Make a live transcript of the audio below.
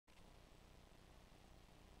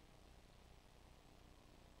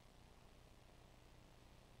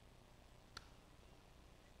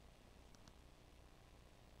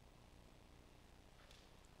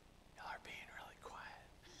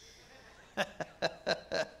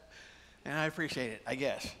And I appreciate it, I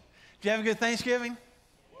guess. Did you have a good Thanksgiving?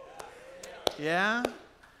 Yeah?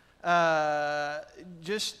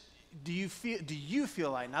 Do you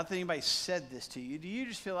feel like, not that anybody said this to you, do you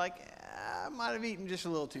just feel like, I might have eaten just a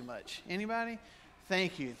little too much? Anybody?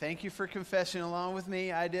 Thank you. Thank you for confessing along with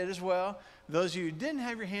me. I did as well. Those of you who didn't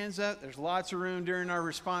have your hands up, there's lots of room during our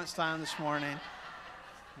response time this morning.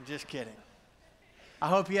 I'm just kidding. I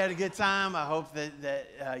hope you had a good time. I hope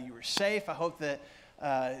that you were safe. I hope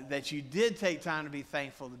that you did take time to be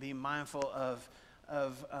thankful, to be mindful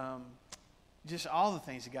of just all the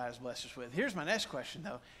things that God has blessed us with. Here's my next question,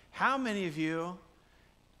 though. How many of you,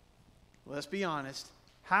 let's be honest,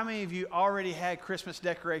 how many of you already had Christmas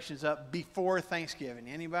decorations up before Thanksgiving?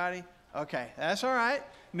 Anybody? Okay, that's all right.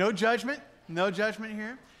 No judgment. No judgment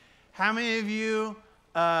here. How many of you,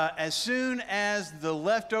 as soon as the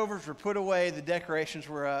leftovers were put away, the decorations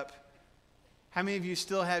were up? How many of you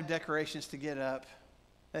still have decorations to get up?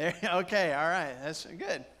 There. Okay, all right. That's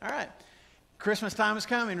good. All right. Christmas time is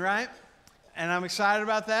coming, right? And I'm excited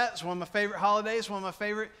about that. It's one of my favorite holidays, one of my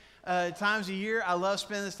favorite times of year. I love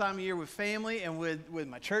spending this time of year with family and with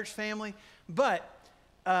my church family. But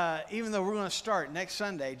even though we're going to start next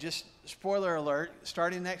Sunday, just spoiler alert,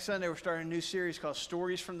 starting next Sunday, we're starting a new series called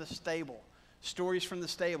Stories from the Stable. Stories from the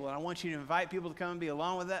Stable. And I want you to invite people to come and be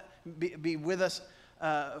along with that, be with us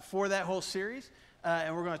for that whole series.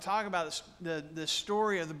 And we're going to talk about the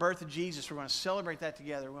story of the birth of Jesus. We're going to celebrate that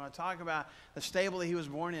together. We're going to talk about the stable that he was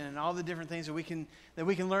born in and all the different things that we can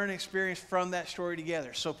learn and experience from that story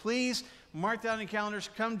together. So please mark that on your calendars.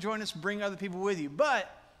 Come join us. Bring other people with you.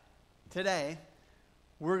 But today,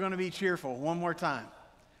 we're going to be cheerful one more time.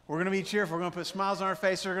 We're going to be cheerful. We're going to put smiles on our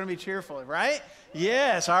faces. We're going to be cheerful, right?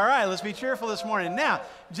 Yes. All right. Let's be cheerful this morning. Now,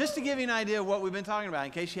 just to give you an idea of what we've been talking about,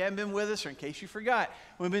 in case you haven't been with us or in case you forgot,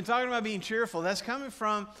 we've been talking about being cheerful. That's coming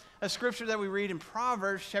from a scripture that we read in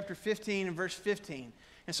Proverbs chapter 15 and verse 15.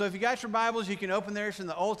 And so if you got your Bibles, you can open there. It's in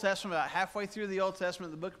the Old Testament, about halfway through the Old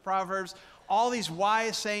Testament, the book of Proverbs. All these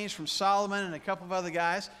wise sayings from Solomon and a couple of other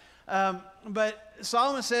guys. But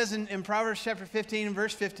Solomon says in Proverbs chapter 15 and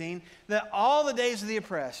verse 15 that all the days of the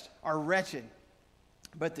oppressed are wretched,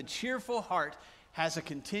 but the cheerful heart has a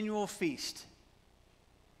continual feast.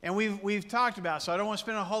 And we've talked about, so I don't want to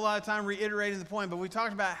spend a whole lot of time reiterating the point, but we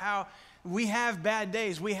talked about how we have bad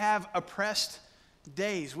days. We have oppressed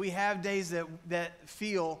days. We have days that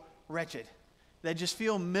feel wretched, that just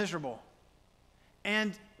feel miserable.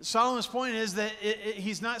 And Solomon's point is that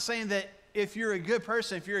he's not saying that if you're a good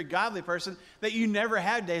person, if you're a godly person, that you never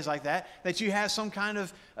have days like that you have some kind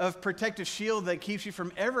of protective shield that keeps you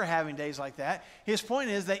from ever having days like that. His point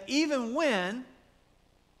is that even when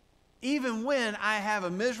I have a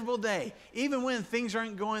miserable day, even when things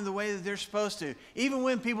aren't going the way that they're supposed to, even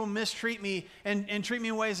when people mistreat me and treat me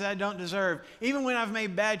in ways that I don't deserve, even when I've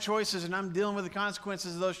made bad choices and I'm dealing with the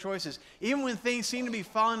consequences of those choices, even when things seem to be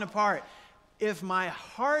falling apart, if my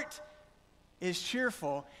heart is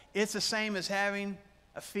cheerful, it's the same as having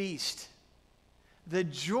a feast. The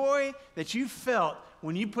joy that you felt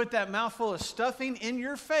when you put that mouthful of stuffing in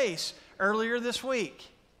your face earlier this week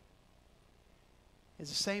is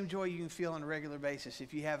the same joy you can feel on a regular basis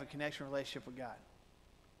if you have a connection relationship with God.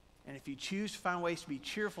 And if you choose to find ways to be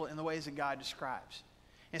cheerful in the ways that God describes.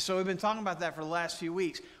 And so we've been talking about that for the last few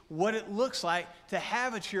weeks. What it looks like to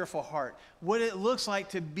have a cheerful heart. What it looks like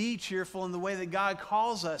to be cheerful in the way that God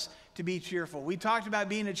calls us to be cheerful. We talked about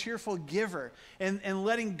being a cheerful giver and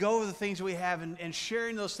letting go of the things we have and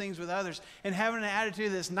sharing those things with others and having an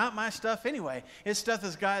attitude that's not my stuff anyway. It's stuff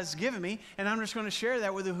that God has given me, and I'm just going to share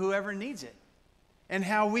that with whoever needs it. And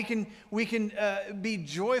how we can be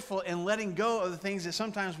joyful in letting go of the things that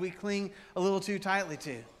sometimes we cling a little too tightly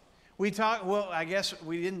to. I guess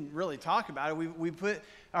we didn't really talk about it. We put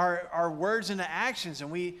our words into actions, and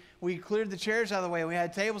we cleared the chairs out of the way. We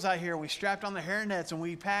had tables out here. We strapped on the hairnets, and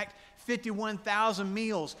we packed 51,000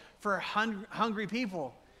 meals for hungry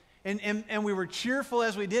people. And we were cheerful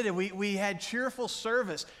as we did it. We had cheerful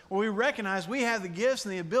service where we recognized we have the gifts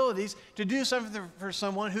and the abilities to do something for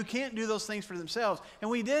someone who can't do those things for themselves. And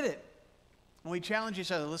we did it. And we challenge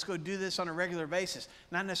each other, let's go do this on a regular basis.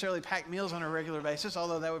 Not necessarily pack meals on a regular basis,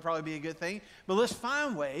 although that would probably be a good thing. But let's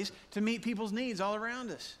find ways to meet people's needs all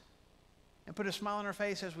around us and put a smile on our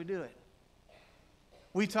face as we do it.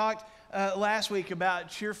 We talked last week about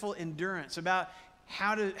cheerful endurance, about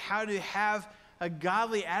how to have a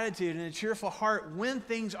godly attitude and a cheerful heart when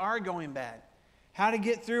things are going bad. How to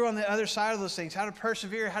get through on the other side of those things, how to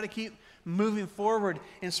persevere, how to keep moving forward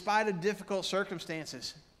in spite of difficult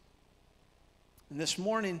circumstances. And this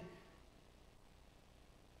morning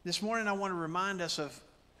I want to remind us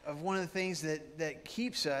of one of the things that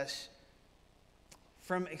keeps us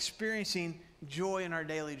from experiencing joy in our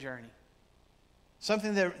daily journey.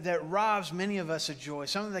 Something that robs many of us of joy.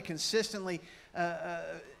 Something that consistently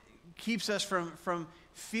keeps us from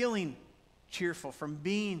feeling cheerful, from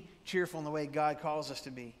being cheerful in the way God calls us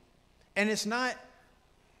to be. And it's not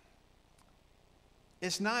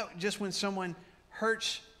just when someone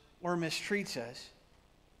hurts or mistreats us,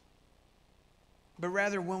 but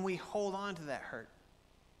rather when we hold on to that hurt.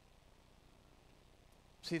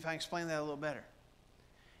 See if I can explain that a little better.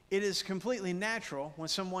 It is completely natural when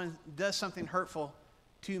someone does something hurtful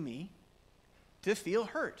to me to feel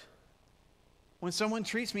hurt. When someone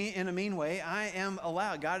treats me in a mean way, I am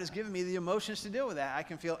allowed. God has given me the emotions to deal with that. I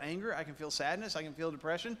can feel anger. I can feel sadness. I can feel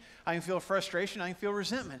depression. I can feel frustration. I can feel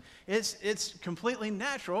resentment. It's completely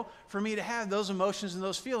natural for me to have those emotions and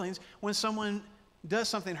those feelings when someone does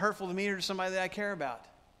something hurtful to me or to somebody that I care about.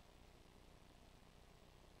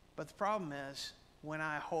 But the problem is when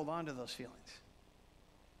I hold on to those feelings,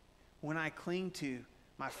 when I cling to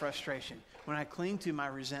my frustration, when I cling to my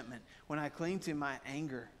resentment, when I cling to my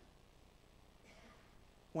anger,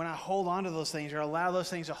 when I hold on to those things or allow those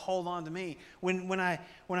things to hold on to me, when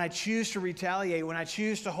I choose to retaliate, when I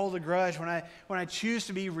choose to hold a grudge, when I choose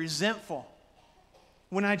to be resentful,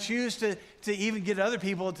 when I choose to even get other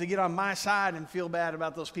people to get on my side and feel bad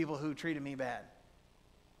about those people who treated me bad.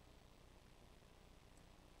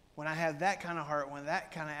 When I have that kind of heart, when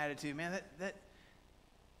that kind of attitude, man, that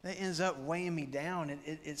ends up weighing me down.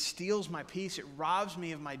 It steals my peace. It robs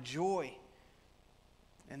me of my joy.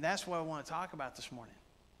 And that's what I want to talk about this morning.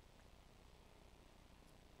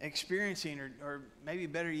 Experiencing, or maybe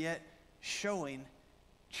better yet, showing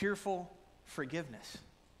cheerful forgiveness.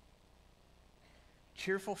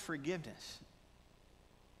 Cheerful forgiveness.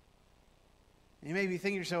 You may be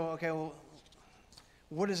thinking to yourself, okay, well,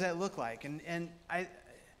 what does that look like? And I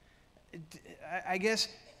guess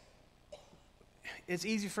it's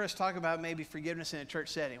easy for us to talk about maybe forgiveness in a church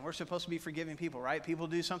setting. We're supposed to be forgiving people, right? People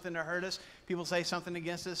do something to hurt us. People say something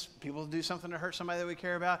against us. People do something to hurt somebody that we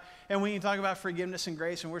care about. And we can talk about forgiveness and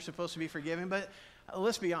grace, and we're supposed to be forgiving. But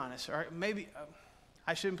let's be honest. Or maybe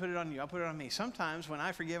I shouldn't put it on you. I'll put it on me. Sometimes when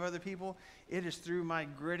I forgive other people, it is through my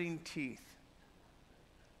gritting teeth.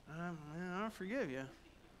 I don't forgive you.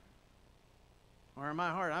 Or in my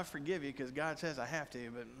heart, I forgive you because God says I have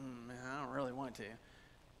to, but I don't really want to.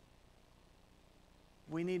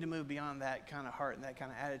 We need to move beyond that kind of heart and that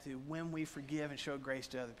kind of attitude when we forgive and show grace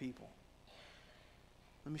to other people.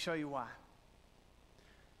 Let me show you why.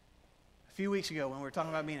 A few weeks ago when we were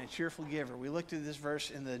talking about being a cheerful giver, we looked at this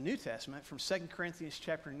verse in the New Testament from 2 Corinthians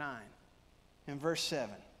chapter 9 and verse 7.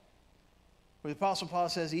 Where the Apostle Paul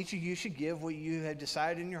says, each of you should give what you have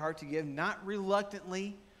decided in your heart to give, not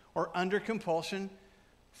reluctantly or under compulsion,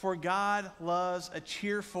 for God loves a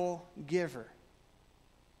cheerful giver.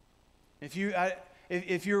 If you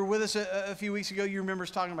were with us a few weeks ago, you remember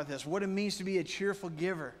us talking about this, what it means to be a cheerful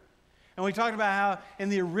giver. And we talked about how in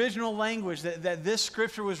the original language that this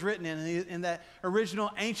scripture was written in that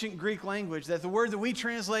original ancient Greek language, that the word that we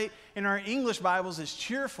translate in our English Bibles as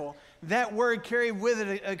cheerful, that word carried with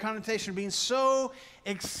it a connotation of being so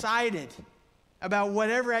excited about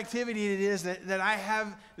whatever activity it is that I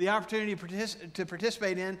have the opportunity to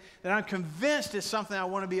participate in, that I'm convinced is something I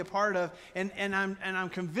want to be a part of, and I'm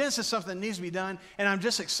convinced it's something that needs to be done, and I'm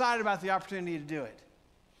just excited about the opportunity to do it.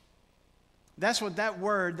 That's what that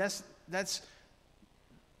word, that's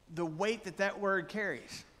the weight that word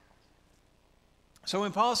carries. So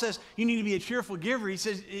when Paul says you need to be a cheerful giver,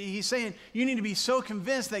 he's saying you need to be so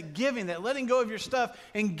convinced that giving, that letting go of your stuff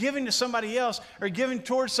and giving to somebody else or giving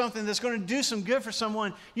towards something that's going to do some good for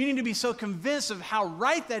someone, you need to be so convinced of how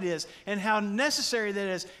right that is and how necessary that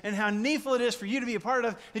is and how needful it is for you to be a part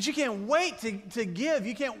of that you can't wait to give.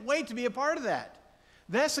 You can't wait to be a part of that.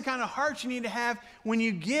 That's the kind of heart you need to have when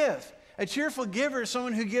you give. A cheerful giver is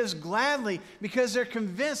someone who gives gladly because they're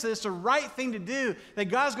convinced that it's the right thing to do, that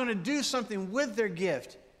God's going to do something with their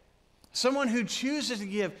gift. Someone who chooses to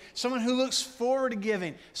give, someone who looks forward to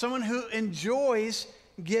giving, someone who enjoys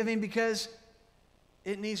giving because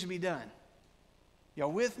it needs to be done.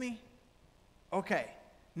 Y'all with me? Okay.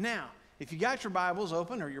 Now, if you got your Bibles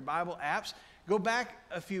open or your Bible apps, go back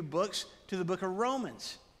a few books to the book of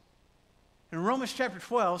Romans. In Romans chapter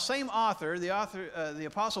 12, same author, the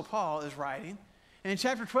Apostle Paul is writing. And in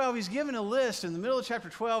chapter 12, he's given a list in the middle of chapter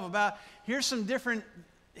 12 about here's some different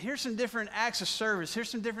acts of service. Here's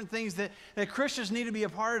some different things that Christians need to be a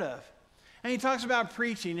part of. And he talks about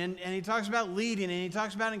preaching, and he talks about leading, and he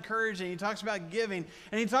talks about encouraging, and he talks about giving,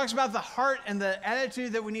 and he talks about the heart and the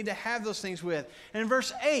attitude that we need to have those things with. And in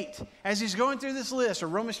verse 8, as he's going through this list, or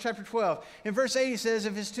Romans chapter 12, in verse 8 he says,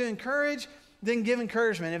 if it's to encourage, then give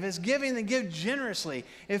encouragement. If it's giving, then give generously.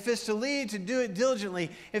 If it's to lead, to do it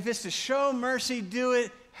diligently. If it's to show mercy, do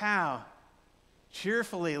it how?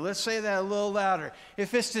 Cheerfully. Let's say that a little louder.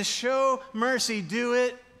 If it's to show mercy, do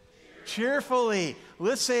it cheerfully.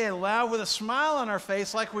 Let's say it loud with a smile on our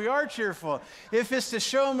face like we are cheerful. If it's to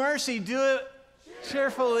show mercy, do it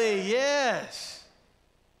cheerfully. Yes.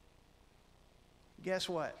 Guess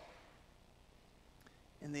what?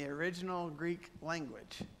 In the original Greek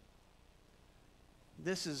language,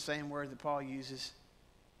 this is the same word that Paul uses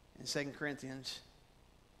in 2 Corinthians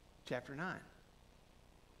chapter 9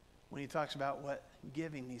 when he talks about what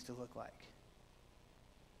giving needs to look like.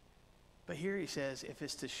 But here he says, if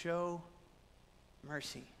it's to show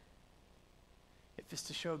mercy, if it's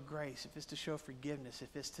to show grace, if it's to show forgiveness,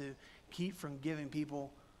 if it's to keep from giving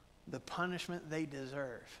people the punishment they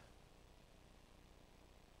deserve,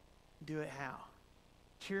 do it how?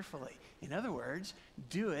 Cheerfully. In other words,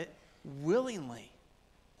 do it willingly.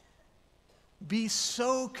 Be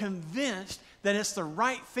so convinced that it's the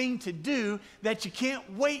right thing to do that you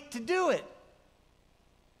can't wait to do it.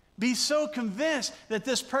 Be so convinced that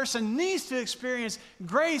this person needs to experience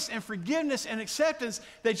grace and forgiveness and acceptance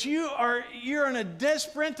that you're in a dead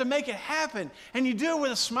sprint to make it happen. And you do it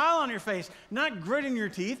with a smile on your face, not gritting your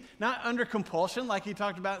teeth, not under compulsion like he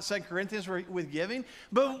talked about in 2 Corinthians with giving,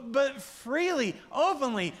 but freely,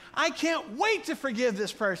 openly. I can't wait to forgive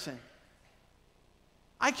this person.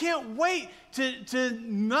 I can't wait to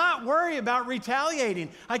not worry about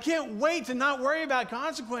retaliating. I can't wait to not worry about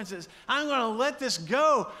consequences. I'm going to let this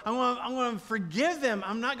go. I'm going to forgive them.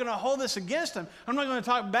 I'm not going to hold this against them. I'm not going to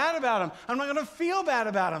talk bad about them. I'm not going to feel bad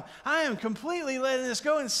about them. I am completely letting this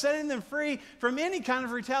go and setting them free from any kind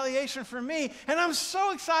of retaliation from me. And I'm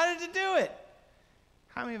so excited to do it.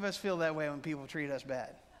 How many of us feel that way when people treat us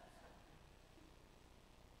bad?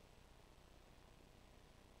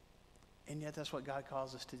 And yet that's what God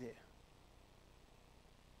calls us to do.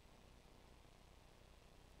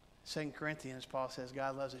 2 Corinthians, Paul says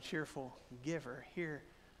God loves a cheerful giver. Here,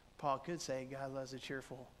 Paul could say God loves a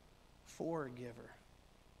cheerful forgiver.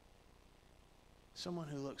 Someone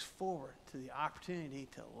who looks forward to the opportunity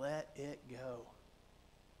to let it go.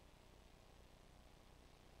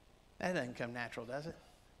 That doesn't come natural, does it?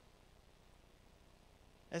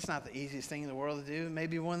 That's not the easiest thing in the world to do. It may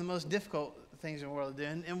be one of the most difficult things in the world to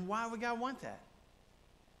do. And why would God want that?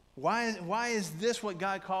 Why is this what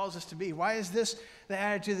God calls us to be? Why is this the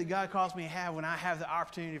attitude that God calls me to have when I have the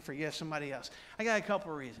opportunity to forgive somebody else? I got a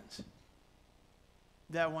couple of reasons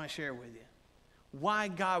that I want to share with you. Why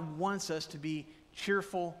God wants us to be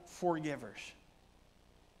cheerful forgivers.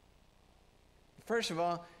 First of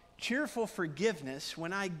all, cheerful forgiveness,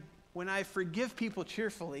 when I forgive people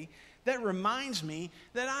cheerfully, that reminds me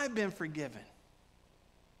that I've been forgiven.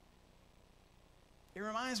 It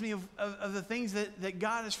reminds me of the things that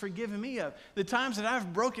God has forgiven me of. The times that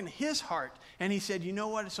I've broken his heart and he said, you know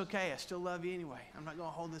what, it's okay. I still love you anyway. I'm not going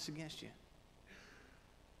to hold this against you.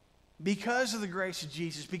 Because of the grace of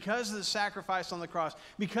Jesus, because of the sacrifice on the cross,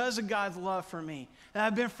 because of God's love for me, that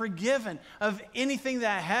I've been forgiven of anything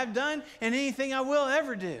that I have done and anything I will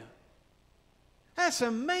ever do. That's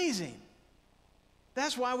amazing.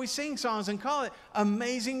 That's why we sing songs and call it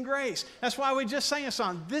Amazing Grace. That's why we just sang a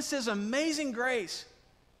song. This is amazing grace.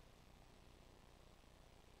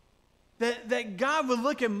 That God would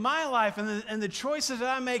look at my life and the choices that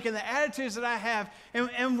I make and the attitudes that I have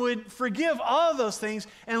and would forgive all of those things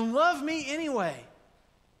and love me anyway.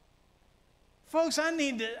 Folks, that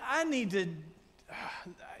needs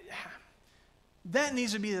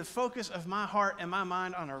to be the focus of my heart and my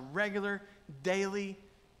mind on a regular, daily,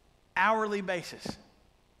 hourly basis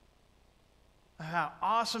of how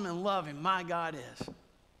awesome and loving my God is.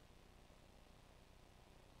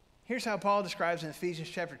 Here's how Paul describes in Ephesians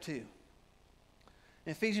chapter 2.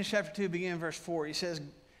 In Ephesians chapter 2, beginning in verse 4, he says,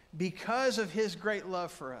 because of his great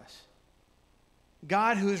love for us,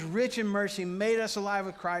 God, who is rich in mercy, made us alive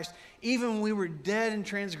with Christ, even when we were dead in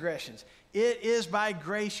transgressions. It is by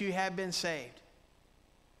grace you have been saved.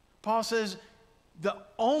 Paul says, the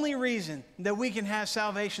only reason that we can have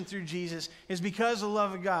salvation through Jesus is because of the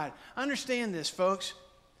love of God. Understand this, folks.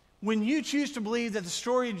 When you choose to believe that the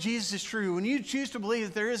story of Jesus is true, when you choose to believe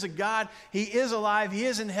that there is a God, he is alive, he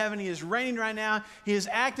is in heaven, he is reigning right now, he is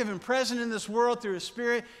active and present in this world through his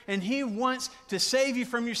Spirit, and he wants to save you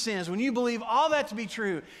from your sins. When you believe all that to be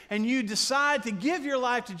true, and you decide to give your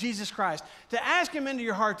life to Jesus Christ, to ask him into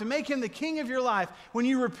your heart, to make him the king of your life, when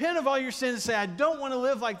you repent of all your sins and say, I don't want to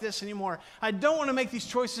live like this anymore, I don't want to make these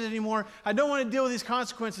choices anymore, I don't want to deal with these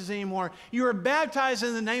consequences anymore, you are baptized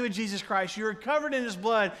in the name of Jesus Christ, you are covered in his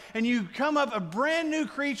blood, and you come up a brand new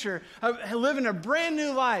creature, living a brand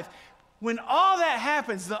new life. when all that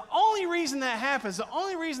happens, the only reason that happens, the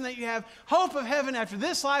only reason that you have hope of heaven after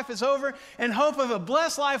this life is over and hope of a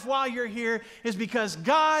blessed life while you're here is because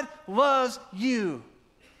God loves you.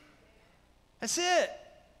 That's it.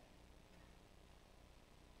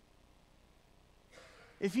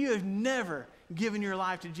 If you have never given your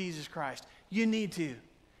life to Jesus Christ, you need to,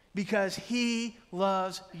 because He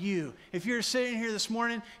loves you. If you're sitting here this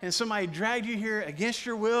morning and somebody dragged you here against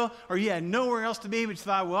your will, or you had nowhere else to be, but you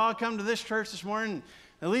thought, well, I'll come to this church this morning and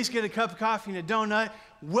at least get a cup of coffee and a donut,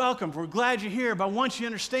 welcome. We're glad you're here, but I want you to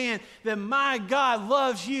understand that my God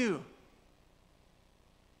loves you.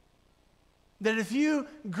 That if you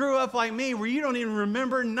grew up like me, where you don't even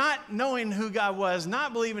remember not knowing who God was,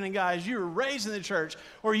 not believing in God, as you were raised in the church,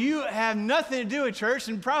 or you have nothing to do with church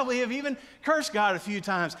and probably have even cursed God a few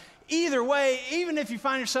times. Either way, even if you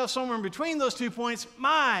find yourself somewhere in between those 2 points,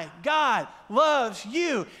 my God loves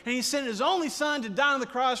you. And He sent His only Son to die on the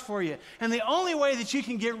cross for you. And the only way that you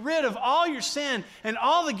can get rid of all your sin and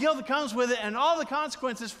all the guilt that comes with it and all the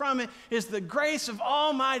consequences from it is the grace of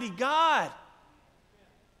Almighty God.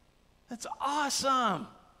 That's awesome.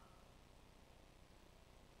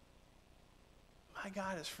 My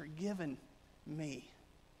God has forgiven me.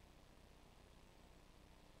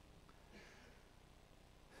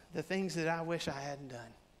 The things that I wish I hadn't done.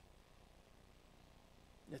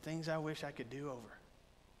 The things I wish I could do over.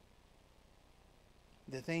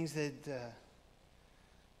 The things that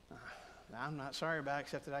I'm not sorry about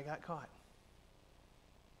except that I got caught.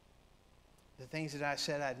 The things that I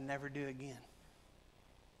said I'd never do again.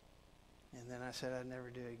 And then I said I'd never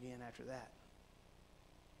do it again after that.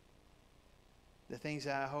 The things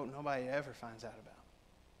that I hope nobody ever finds out about.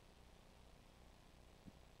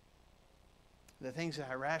 The things that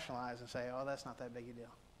I rationalize and say, oh, that's not that big a deal.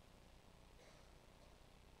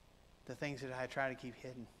 The things that I try to keep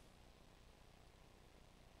hidden.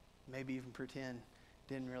 Maybe even pretend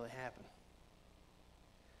didn't really happen.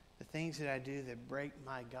 The things that I do that break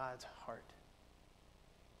my God's heart.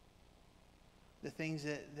 The things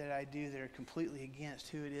that I do that are completely against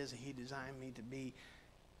who it is that He designed me to be.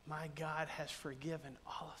 My God has forgiven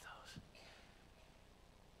all of those.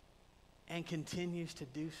 And continues to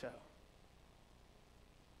do so.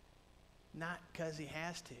 Not because He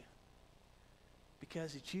has to.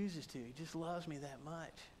 Because He chooses to. He just loves me that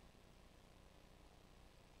much.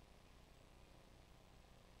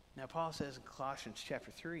 Now Paul says in Colossians chapter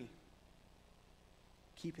 3,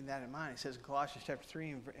 keeping that in mind, it says in Colossians chapter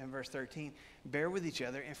 3 and verse 13, bear with each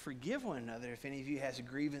other and forgive one another if any of you has a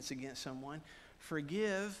grievance against someone.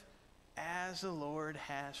 Forgive as the Lord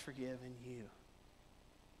has forgiven you.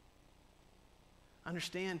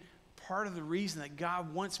 Understand, part of the reason that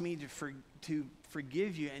God wants me to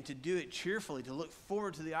forgive you and to do it cheerfully, to look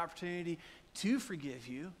forward to the opportunity to forgive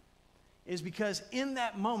you, is because in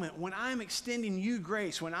that moment, when I'm extending you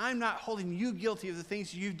grace, when I'm not holding you guilty of the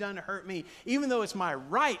things you've done to hurt me, even though it's my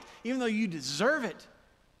right, even though you deserve it,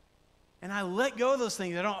 and I let go of those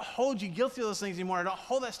things, I don't hold you guilty of those things anymore, I don't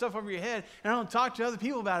hold that stuff over your head, and I don't talk to other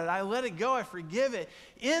people about it, I let it go, I forgive it.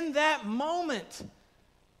 In that moment,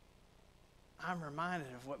 I'm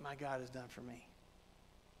reminded of what my God has done for me.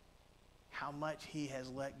 How much He has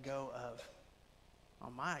let go of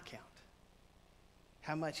on my account.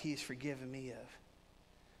 How much He's forgiven me of.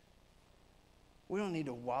 We don't need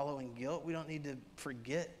to wallow in guilt. We don't need to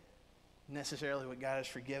forget necessarily what God has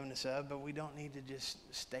forgiven us of, but we don't need to just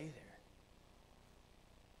stay there.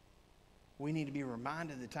 We need to be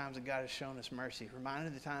reminded of the times that God has shown us mercy, reminded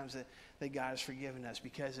of the times that God has forgiven us,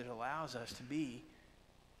 because it allows us to be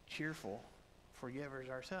cheerful forgivers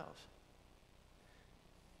ourselves.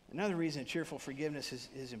 Another reason cheerful forgiveness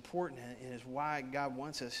is important and is why God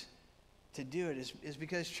wants us to do it is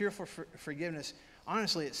because cheerful forgiveness,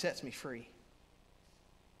 honestly, it sets me free.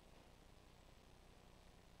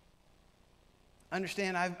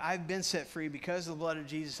 Understand, I've been set free because of the blood of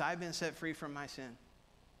Jesus. I've been set free from my sin.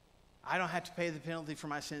 I don't have to pay the penalty for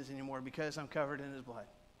my sins anymore because I'm covered in His blood.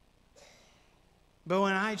 But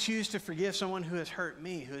when I choose to forgive someone who has hurt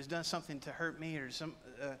me, who has done something to hurt me or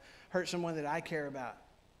hurt someone that I care about,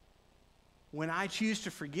 when I choose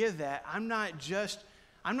to forgive that, I'm not just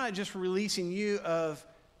releasing you of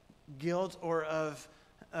guilt or of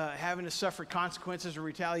having to suffer consequences or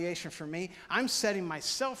retaliation from me. I'm setting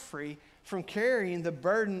myself free from carrying the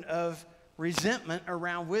burden of resentment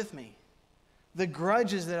around with me. The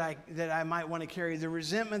grudges that I might want to carry, the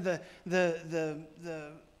resentment, the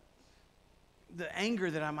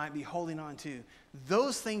anger that I might be holding on to.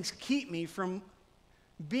 Those things keep me from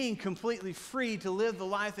being completely free to live the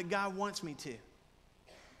life that God wants me to.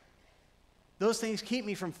 Those things keep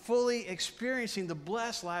me from fully experiencing the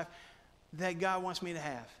blessed life that God wants me to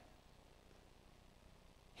have.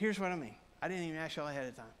 Here's what I mean. I didn't even ask y'all ahead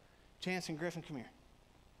of time. Chance and Griffin, come here.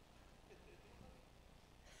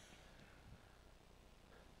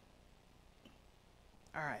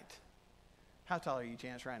 All right. How tall are you,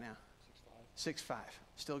 Chance, right now? 6'5".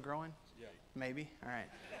 Still growing? Yeah. Maybe? All right.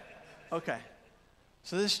 Okay.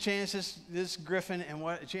 So this Chance, this Griffin, and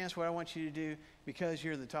Chance, what I want you to do, because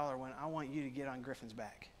you're the taller one, I want you to get on Griffin's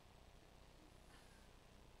back.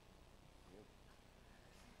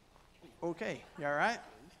 Okay. You all right?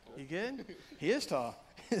 You good? He is tall.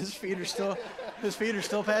 His feet are still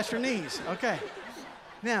past your knees. Okay.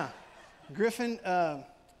 Now, Griffin,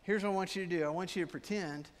 here's what I want you to do. I want you to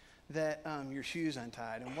pretend that your shoe's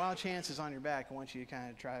untied. And while Chance is on your back, I want you to kind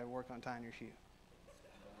of try to work on tying your shoe.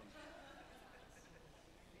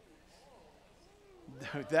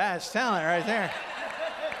 That's talent right there.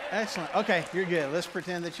 Excellent. Okay, you're good. Let's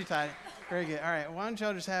pretend that you tied it. Very good. All right, why don't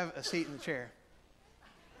y'all just have a seat in the chair?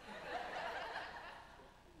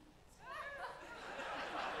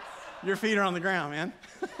 Your feet are on the ground, man.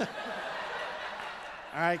 All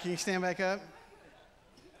right, can you stand back up?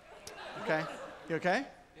 Okay. You okay?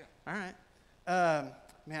 Yeah. All right.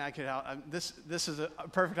 Man, I could help. This is a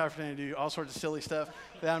perfect opportunity to do all sorts of silly stuff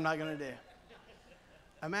that I'm not going to do.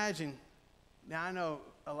 Imagine, now I know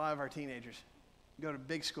a lot of our teenagers go to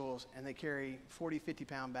big schools and they carry 40,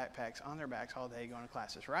 50-pound backpacks on their backs all day going to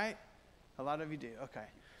classes, right? A lot of you do. Okay.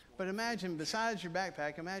 But imagine, besides your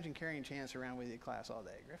backpack, imagine carrying Chance around with you to class all day.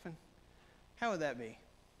 Griffin, how would that be?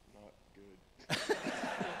 Not good.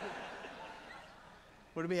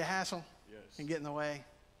 Would it be a hassle? Yes. And get in the way?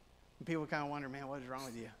 And people kind of wonder, man, what is wrong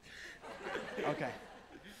with you? Okay.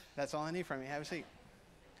 That's all I need from you. Have a seat.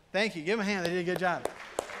 Thank you. Give them a hand. They did a good job.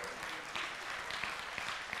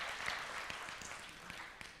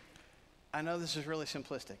 I know this is really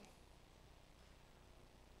simplistic.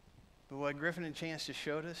 But what Griffin and Chance just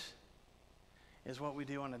showed us is what we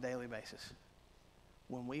do on a daily basis.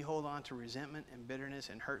 When we hold on to resentment and bitterness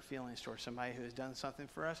and hurt feelings towards somebody who has done something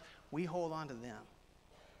for us, we hold on to them.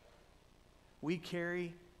 We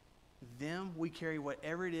carry them, we carry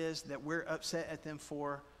whatever it is that we're upset at them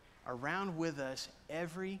for around with us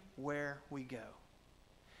everywhere we go.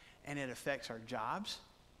 And it affects our jobs.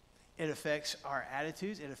 It affects our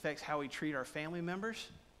attitudes. It affects how we treat our family members.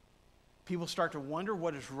 People start to wonder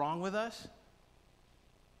what is wrong with us.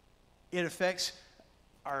 It affects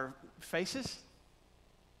our faces.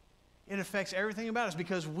 It affects everything about us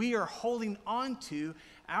because we are holding on to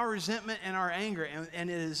our resentment and our anger, and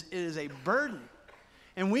it is a burden.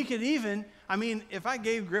 And we could even, if I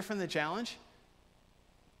gave Griffin the challenge,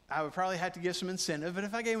 I would probably have to give some incentive, but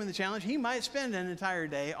if I gave him the challenge, he might spend an entire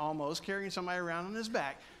day almost carrying somebody around on his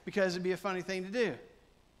back because it'd be a funny thing to do.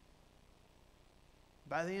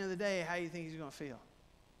 By the end of the day, how do you think he's going to feel?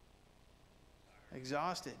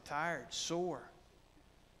 Exhausted, tired, sore.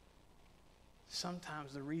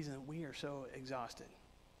 Sometimes the reason that we are so exhausted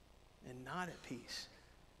and not at peace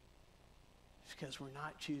is because we're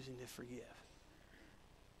not choosing to forgive.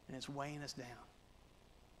 And it's weighing us down.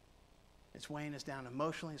 It's weighing us down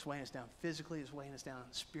emotionally, it's weighing us down physically, it's weighing us down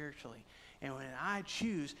spiritually. And when I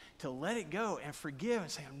choose to let it go and forgive and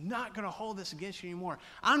say, I'm not going to hold this against you anymore,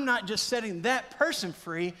 I'm not just setting that person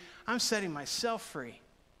free, I'm setting myself free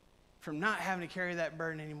from not having to carry that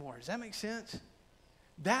burden anymore. Does that make sense?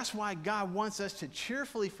 That's why God wants us to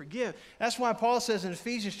cheerfully forgive. That's why Paul says in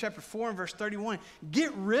Ephesians chapter 4 and verse 31,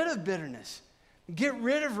 get rid of bitterness. Get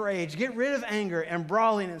rid of rage. Get rid of anger and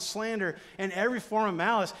brawling and slander and every form of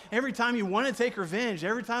malice. Every time you want to take revenge,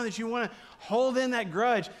 every time that you want to hold in that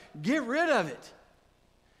grudge, get rid of it.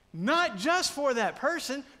 Not just for that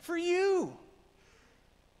person, for you.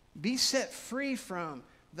 Be set free from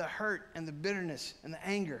the hurt and the bitterness and the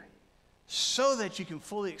anger so that you can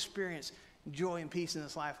fully experience joy and peace in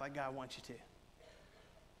this life like God wants you to.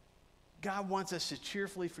 God wants us to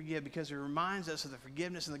cheerfully forgive because it reminds us of the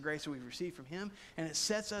forgiveness and the grace that we've received from Him, and it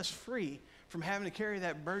sets us free from having to carry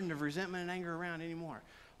that burden of resentment and anger around anymore.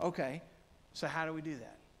 Okay, so how do we do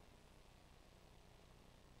that?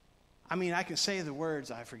 I can say the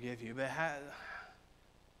words, I forgive you, but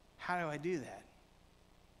how do I do that?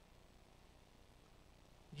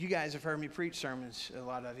 You guys have heard me preach sermons, a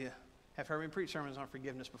lot of you have heard me preach sermons on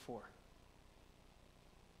forgiveness before.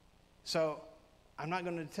 So, I'm not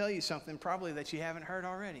going to tell you something probably that you haven't heard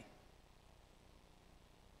already.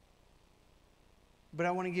 But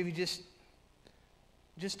I want to give you just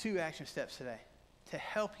 2 action steps today to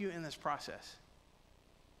help you in this process.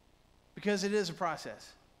 Because it is a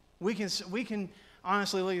process. We can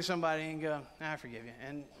honestly look at somebody and go, I forgive you.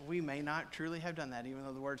 And we may not truly have done that, even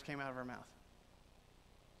though the words came out of our mouth.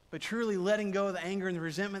 But truly letting go of the anger and the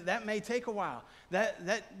resentment, that may take a while.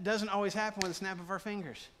 That doesn't always happen with a snap of our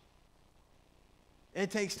fingers.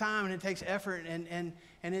 It takes time and it takes effort and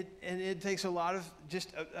it takes a lot of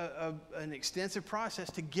just an extensive process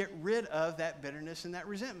to get rid of that bitterness and that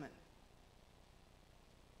resentment.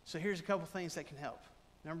 So here's a couple things that can help.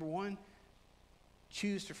 Number one,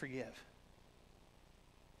 choose to forgive.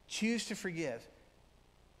 Choose to forgive.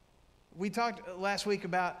 We talked last week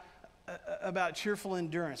about cheerful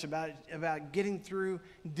endurance, about getting through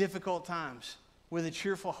difficult times with a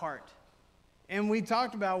cheerful heart. And we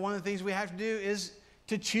talked about one of the things we have to do is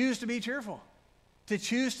to choose to be cheerful, to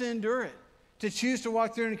choose to endure it, to choose to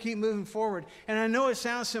walk through and keep moving forward. And I know it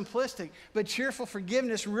sounds simplistic, but cheerful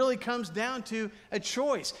forgiveness really comes down to a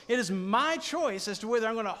choice. It is my choice as to whether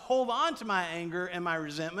I'm going to hold on to my anger and my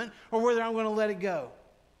resentment or whether I'm going to let it go.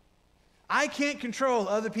 I can't control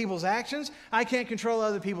other people's actions. I can't control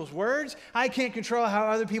other people's words. I can't control how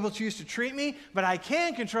other people choose to treat me, but I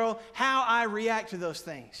can control how I react to those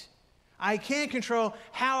things. I can't control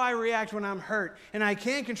how I react when I'm hurt, and I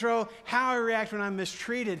can't control how I react when I'm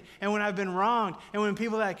mistreated and when I've been wronged and when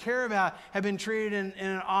people that I care about have been treated in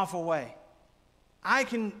an awful way. I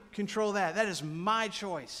can control that. That is my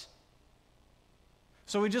choice.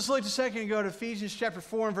 So we just looked a second ago at Ephesians chapter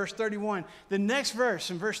 4 and verse 31. The next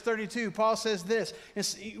verse, in verse 32, Paul says this.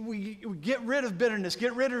 We get rid of bitterness,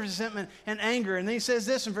 get rid of resentment and anger. And then he says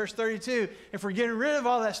this in verse 32. If we're getting rid of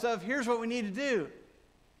all that stuff, here's what we need to do.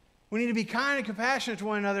 We need to be kind and compassionate to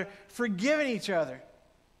one another, forgiving each other,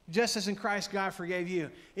 just as in Christ God forgave you.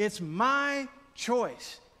 It's my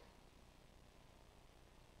choice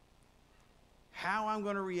how I'm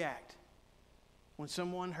going to react when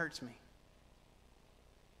someone hurts me.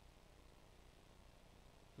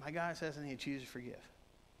 My God says I need to choose to forgive.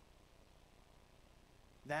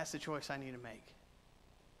 That's the choice I need to make.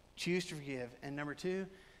 Choose to forgive. And number two,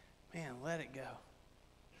 man, let it go.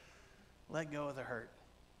 Let go of the hurt.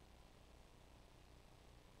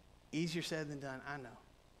 Easier said than done, I know.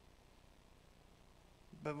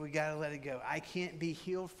 But we got to let it go. I can't be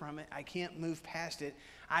healed from it. I can't move past it.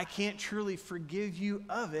 I can't truly forgive you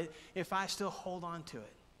of it if I still hold on to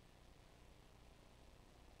it.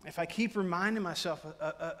 If I keep reminding myself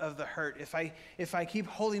of the hurt, if I keep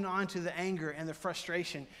holding on to the anger and the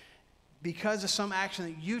frustration because of some action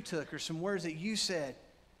that you took or some words that you said,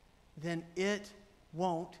 then it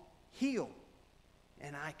won't heal.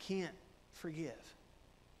 And I can't forgive.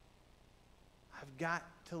 I've got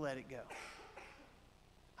to let it go.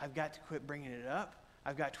 I've got to quit bringing it up.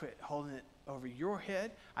 I've got to quit holding it over your head.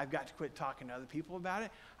 I've got to quit talking to other people about it.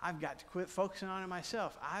 I've got to quit focusing on it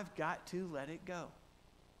myself. I've got to let it go.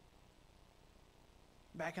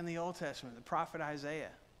 Back in the Old Testament, the prophet Isaiah,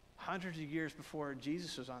 hundreds of years before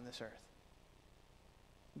Jesus was on this earth,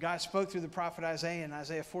 God spoke through the prophet Isaiah in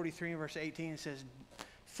Isaiah 43 and verse 18 and says,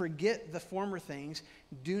 forget the former things,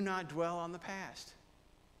 do not dwell on the past.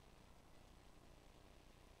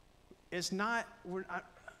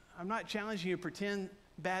 I'm not challenging you to pretend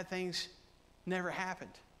bad things never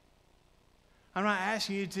happened. I'm not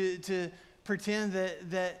asking you to pretend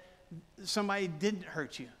that somebody didn't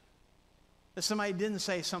hurt you. That somebody didn't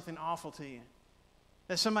say something awful to you.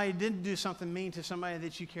 That somebody didn't do something mean to somebody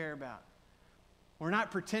that you care about. We're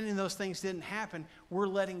not pretending those things didn't happen. We're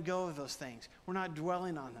letting go of those things. We're not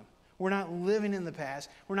dwelling on them. We're not living in the past.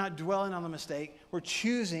 We're not dwelling on the mistake. We're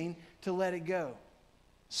choosing to let it go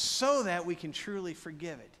so that we can truly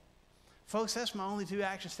forgive it. Folks, that's my only 2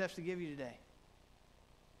 action steps to give you today.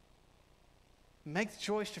 Make the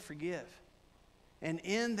choice to forgive. And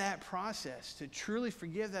in that process, to truly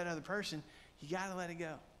forgive that other person, you got to let it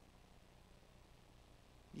go.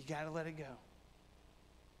 You got to let it go.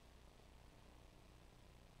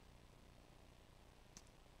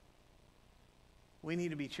 We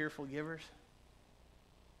need to be cheerful givers.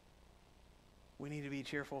 We need to be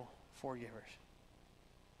cheerful forgivers.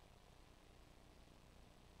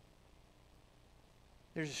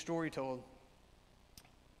 There's a story told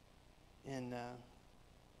in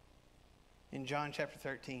John chapter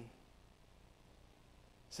 13.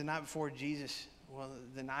 It's the night before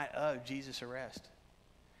the night of Jesus' arrest.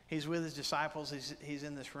 He's with his disciples. He's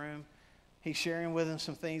in this room. He's sharing with them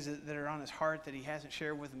some things that are on his heart that he hasn't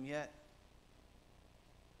shared with them yet.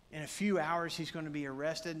 In a few hours, he's going to be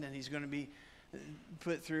arrested, and he's going to be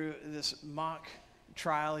put through this mock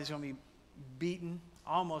trial. He's going to be beaten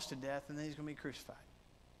almost to death, and then he's going to be crucified.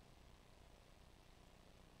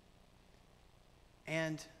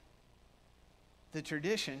 And the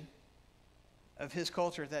tradition of his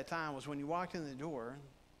culture at that time was when you walked in the door,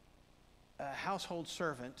 a household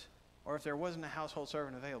servant, or if there wasn't a household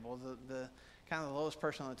servant available, the kind of the lowest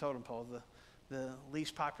person on the totem pole, the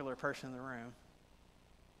least popular person in the room,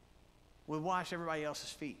 would wash everybody else's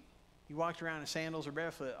feet. You walked around in sandals or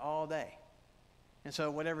barefoot all day. And so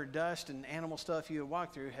whatever dust and animal stuff you had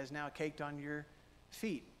walked through has now caked on your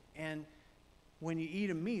feet. And when you eat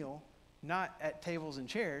a meal, not at tables and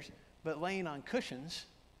chairs, but laying on cushions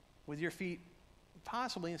with your feet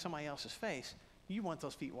possibly in somebody else's face, you want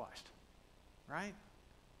those feet washed, right?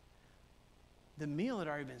 The meal had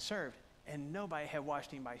already been served, and nobody had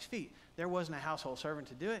washed anybody's feet. There wasn't a household servant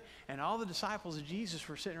to do it, and all the disciples of Jesus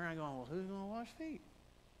were sitting around going, well, who's going to wash feet?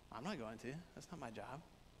 I'm not going to. That's not my job.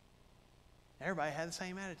 Everybody had the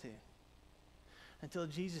same attitude until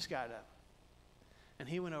Jesus got up, and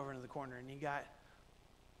he went over into the corner, and he got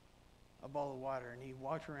a bowl of water, and he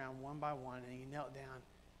walked around one by one, and he knelt down,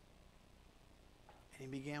 and he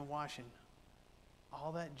began washing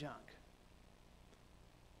all that junk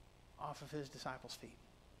off of his disciples' feet.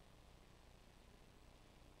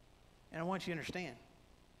 And I want you to understand,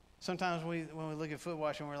 sometimes when we look at foot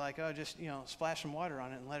washing, we're like, oh, just, splash some water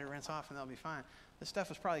on it and let it rinse off and that'll be fine. This stuff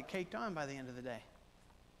was probably caked on by the end of the day.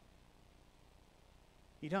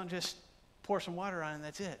 You don't just pour some water on it and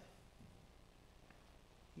that's it.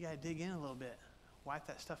 You got to dig in a little bit, wipe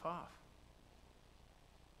that stuff off.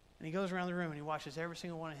 And he goes around the room and he washes every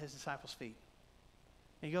single one of his disciples' feet.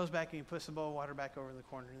 And he goes back and he puts the bowl of water back over in the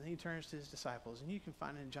corner. And then he turns to his disciples. And you can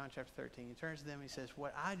find it in John chapter 13. He turns to them and he says,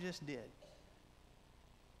 what I just did,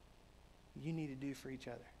 you need to do for each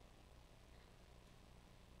other.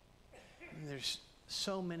 And there's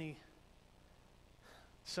so many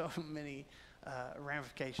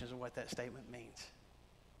ramifications of what that statement means.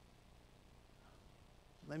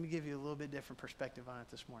 Let me give you a little bit different perspective on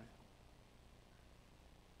it this morning.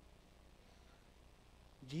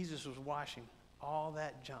 Jesus was washing all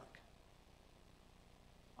that junk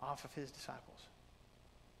off of his disciples.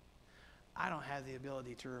 I don't have the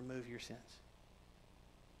ability to remove your sins.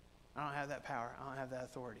 I don't have that power. I don't have that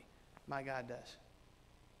authority. My God does.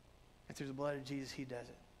 And through the blood of Jesus, he does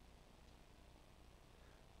it.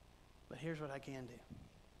 But here's what I can do.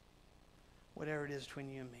 Whatever it is between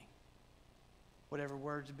you and me, whatever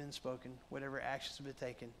words have been spoken, whatever actions have been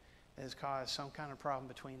taken that has caused some kind of problem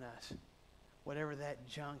between us, whatever that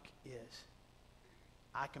junk is,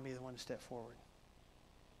 I can be the one to step forward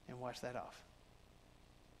and wash that off.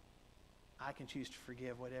 I can choose to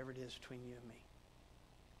forgive whatever it is between you and me.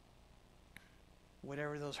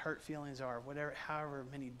 Whatever those hurt feelings are, however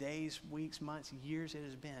many days, weeks, months, years it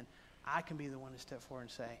has been, I can be the one to step forward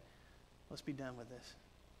and say, let's be done with this.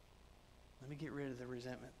 Let me get rid of the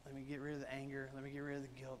resentment. Let me get rid of the anger. Let me get rid of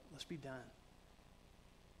the guilt. Let's be done.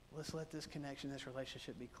 Let's let this connection, this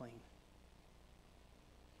relationship be clean.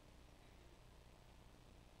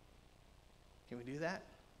 Can we do that?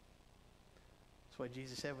 That's what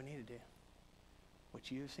Jesus said we need to do. What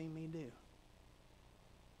you have seen me do,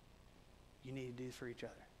 you need to do for each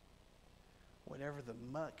other. Whatever the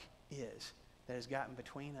muck is that has gotten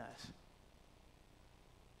between us,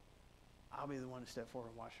 I'll be the one to step forward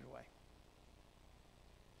and wash it away.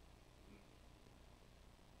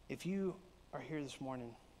 If you are here this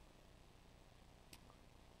morning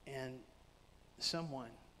and someone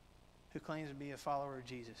who claims to be a follower of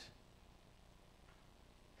Jesus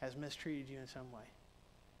has mistreated you in some way,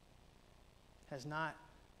 has not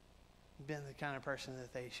been the kind of person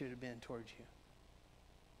that they should have been towards you,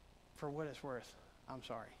 for what it's worth, I'm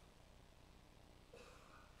sorry.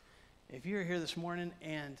 If you're here this morning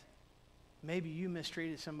and maybe you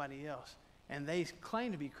mistreated somebody else and they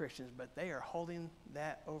claim to be Christians, but they are holding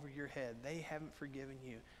that over your head. They haven't forgiven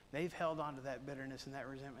you. They've held on to that bitterness and that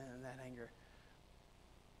resentment and that anger.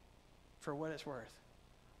 For what it's worth,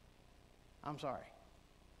 I'm sorry.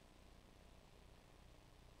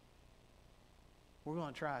 We're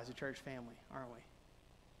going to try as a church family, aren't we,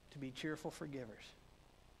 to be cheerful forgivers.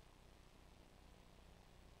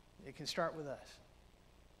 It can start with us.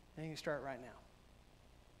 And it can start right now.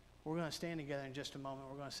 We're going to stand together in just a moment.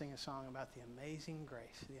 We're going to sing a song about the amazing grace,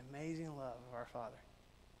 the amazing love of our Father.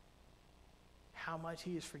 How much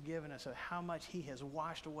he has forgiven us, of how much he has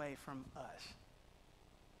washed away from us.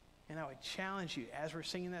 And I would challenge you, as we're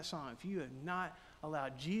singing that song, if you have not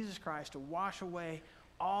allowed Jesus Christ to wash away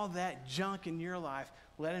all that junk in your life,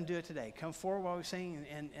 let him do it today. Come forward while we sing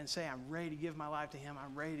and say, I'm ready to give my life to him.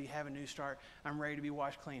 I'm ready to have a new start. I'm ready to be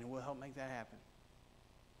washed clean, and we'll help make that happen.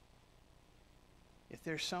 If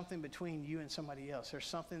there's something between you and somebody else, there's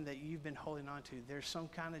something that you've been holding on to, there's some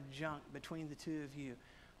kind of junk between the two of you,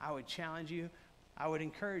 I would challenge you, I would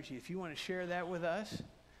encourage you, if you want to share that with us,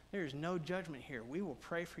 there is no judgment here. We will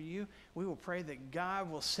pray for you. We will pray that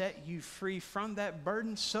God will set you free from that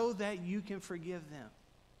burden so that you can forgive them.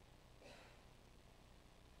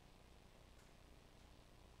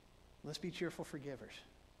 Let's be cheerful forgivers.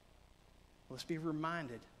 Let's be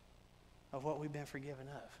reminded of what we've been forgiven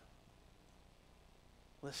of.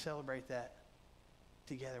 Let's celebrate that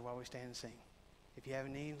together while we stand and sing. If you have a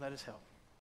need, let us help.